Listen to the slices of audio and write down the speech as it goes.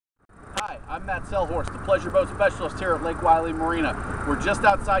I'm Matt Selhorst, the pleasure boat specialist here at Lake Wylie Marina. We're just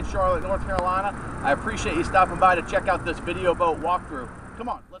outside Charlotte, North Carolina. I appreciate you stopping by to check out this video boat walkthrough. Come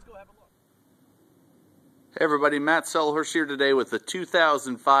on, let's go have a look. Hey everybody, Matt Selhorst here today with the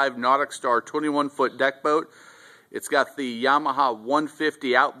 2005 Nautic Star 21-foot deck boat. It's got the Yamaha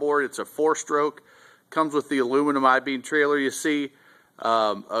 150 outboard. It's a 4-stroke. Comes with the aluminum I-beam trailer you see.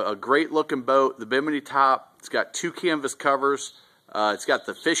 A great looking boat. The bimini top. It's got 2 canvas covers. It's got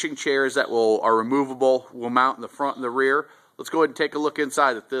the fishing chairs that are removable. Will mount in the front and the rear. Let's go ahead and take a look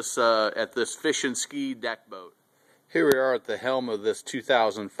inside at this fish and ski deck boat. Here we are at the helm of this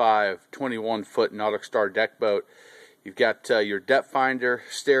 2005 21-foot Nautic Star deck boat. You've got your depth finder,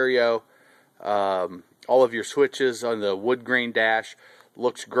 stereo, all of your switches on the wood grain dash.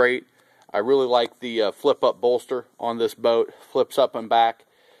 Looks great. I really like the flip-up bolster on this boat. Flips up and back.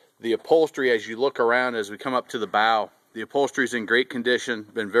 The upholstery, as you look around as we come up to the bow, the upholstery is in great condition.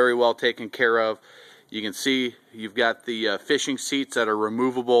 Been very well taken care of. You can see you've got the fishing seats that are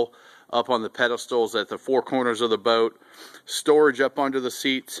removable up on the pedestals at the 4 corners of the boat. Storage up under the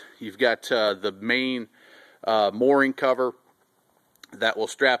seats. You've got the main mooring cover that will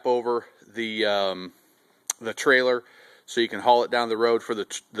strap over the trailer so you can haul it down the road for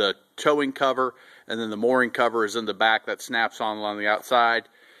the towing cover, and then the mooring cover is in the back that snaps on the outside.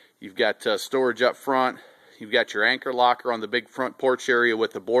 You've got storage up front. You've got your anchor locker on the big front porch area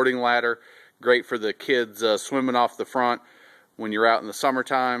with the boarding ladder. Great for the kids swimming off the front when you're out in the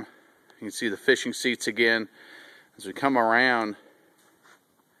summertime. You can see the fishing seats again. As we come around,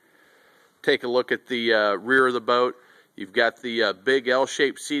 take a look at the rear of the boat. You've got the big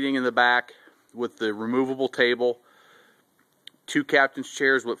L-shaped seating in the back with the removable table. 2 captain's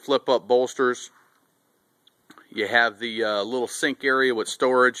chairs with flip-up bolsters. You have the little sink area with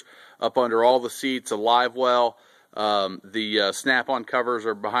storage up under all the seats, a live well. The snap-on covers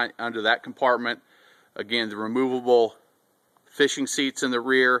are under that compartment. Again, the removable fishing seats in the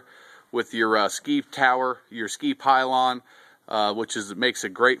rear with your ski tower, your ski pylon, which makes a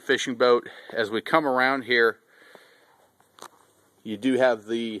great fishing boat. As we come around here, you do have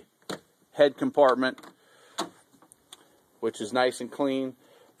the head compartment, which is nice and clean,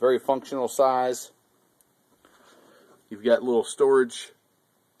 very functional size. You've got little storage,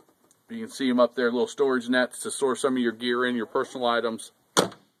 you can see them up there, little storage nets to store some of your gear in, your personal items.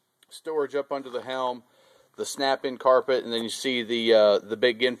 Storage up under the helm, the snap-in carpet, and then you see the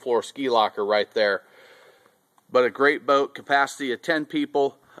big in-floor ski locker right there. But a great boat, capacity of 10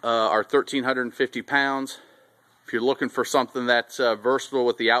 people, are 1,350 pounds. If you're looking for something that's versatile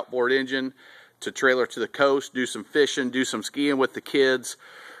with the outboard engine, to trailer to the coast, do some fishing, do some skiing with the kids,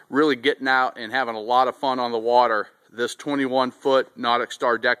 really getting out and having a lot of fun on the water, this 21-foot Nautic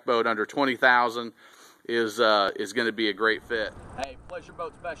Star deck boat under $20,000 is going to be a great fit. Hey, pleasure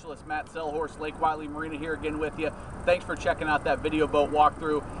boat specialist Matt Selhorst, Lake Wylie Marina here again with you. Thanks for checking out that video boat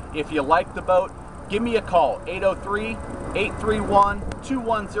walkthrough. If you like the boat, give me a call,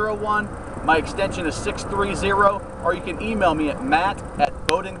 803-831-2101. My extension is 630, or you can email me at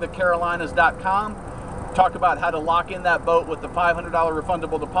matt@boatingthecarolinas.com. Talk about how to lock in that boat with the $500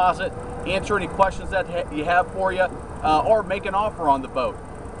 refundable deposit, answer any questions that you have for you, or make an offer on the boat.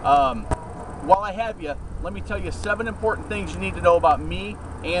 While I have you, let me tell you 7 important things you need to know about me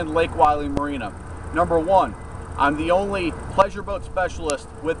and Lake Wylie Marina. Number 1, I'm the only pleasure boat specialist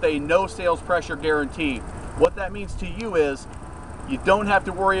with a no sales pressure guarantee. What that means to you is you don't have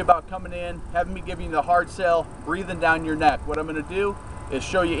to worry about coming in, having me giving you the hard sell, breathing down your neck. What I'm going to do is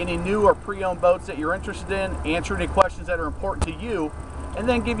show you any new or pre-owned boats that you're interested in, answer any questions that are important to you, and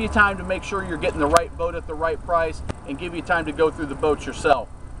then give you time to make sure you're getting the right boat at the right price and give you time to go through the boats yourself.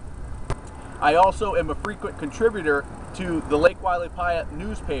 I also am a frequent contributor to the Lake Wylie Pyatt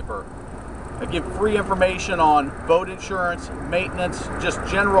newspaper. I give free information on boat insurance, maintenance, just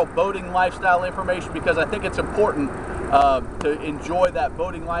general boating lifestyle information because I think it's important to enjoy that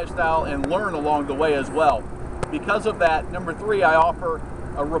boating lifestyle and learn along the way as well. Because of that, number 3, I offer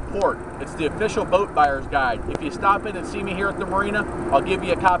a report. It's the official boat buyer's guide. If you stop in and see me here at the marina, I'll give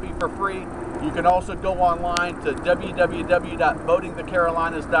you a copy for free. You can also go online to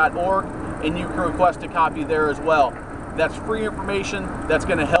www.boatingthecarolinas.org and you can request a copy there as well. That's free information that's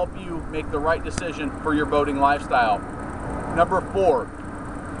going to help you make the right decision for your boating lifestyle. Number 4,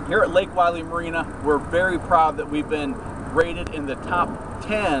 here at Lake Wylie Marina, we're very proud that we've been rated in the top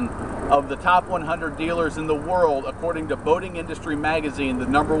 10 of the top 100 dealers in the world according to Boating Industry Magazine, the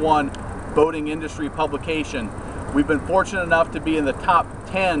 #1 boating industry publication. We've been fortunate enough to be in the top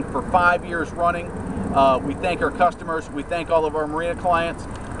 10 for 5 years running. We thank our customers, we thank all of our marina clients,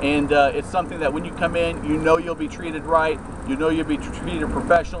 And it's something that when you come in, you know you'll be treated right, you know you'll be treated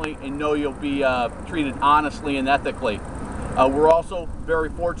professionally, and know you'll be treated honestly and ethically. We're also very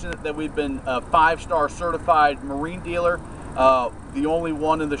fortunate that we've been a 5-star certified marine dealer, the only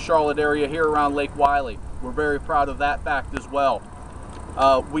one in the Charlotte area here around Lake Wylie. We're very proud of that fact as well.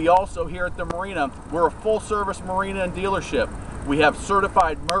 We also, here at the marina, we're a full-service marina and dealership. We have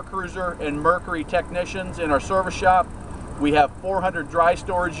certified Mercruiser and Mercury technicians in our service shop. We have 400 dry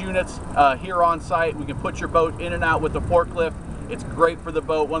storage units here on site. We can put your boat in and out with the forklift. It's great for the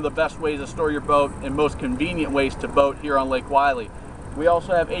boat, one of the best ways to store your boat and most convenient ways to boat here on Lake Wylie. We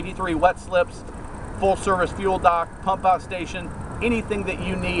also have 83 wet slips, full-service fuel dock, pump-out station, anything that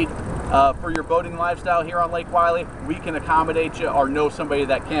you need for your boating lifestyle here on Lake Wylie, we can accommodate you or know somebody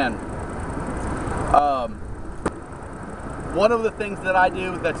that can. One of the things that I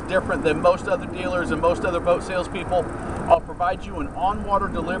do that's different than most other dealers and most other boat salespeople, I'll provide you an on-water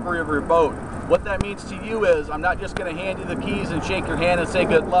delivery of your boat. What that means to you is I'm not just going to hand you the keys and shake your hand and say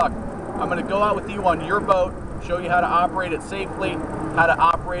good luck. I'm going to go out with you on your boat, show you how to operate it safely, how to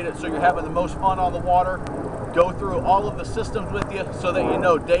operate it so you're having the most fun on the water, go through all of the systems with you so that you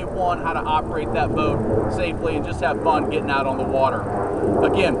know day one how to operate that boat safely and just have fun getting out on the water.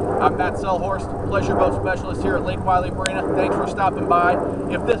 Again, I'm Matt Selhorst, Pleasure Boat Specialist here at Lake Wylie Marina. Thanks for stopping by.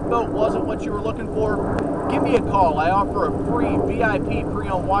 If this boat wasn't what you were looking for, give me a call. I offer a free VIP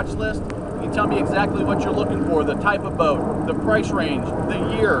pre-owned watch list. You can tell me exactly what you're looking for, the type of boat, the price range,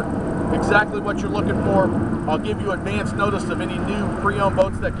 the year, exactly what you're looking for. I'll give you advance notice of any new pre-owned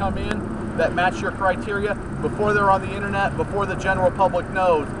boats that come in that match your criteria before they're on the internet, before the general public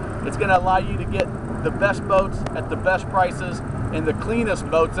knows. It's going to allow you to get the best boats at the best prices and the cleanest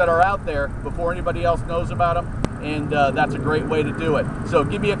boats that are out there before anybody else knows about them, and that's a great way to do it. So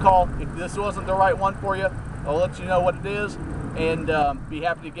give me a call. If this wasn't the right one for you, I'll let you know what it is and be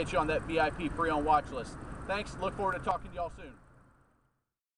happy to get you on that VIP pre-owned watch list. Thanks. Look forward to talking to y'all soon.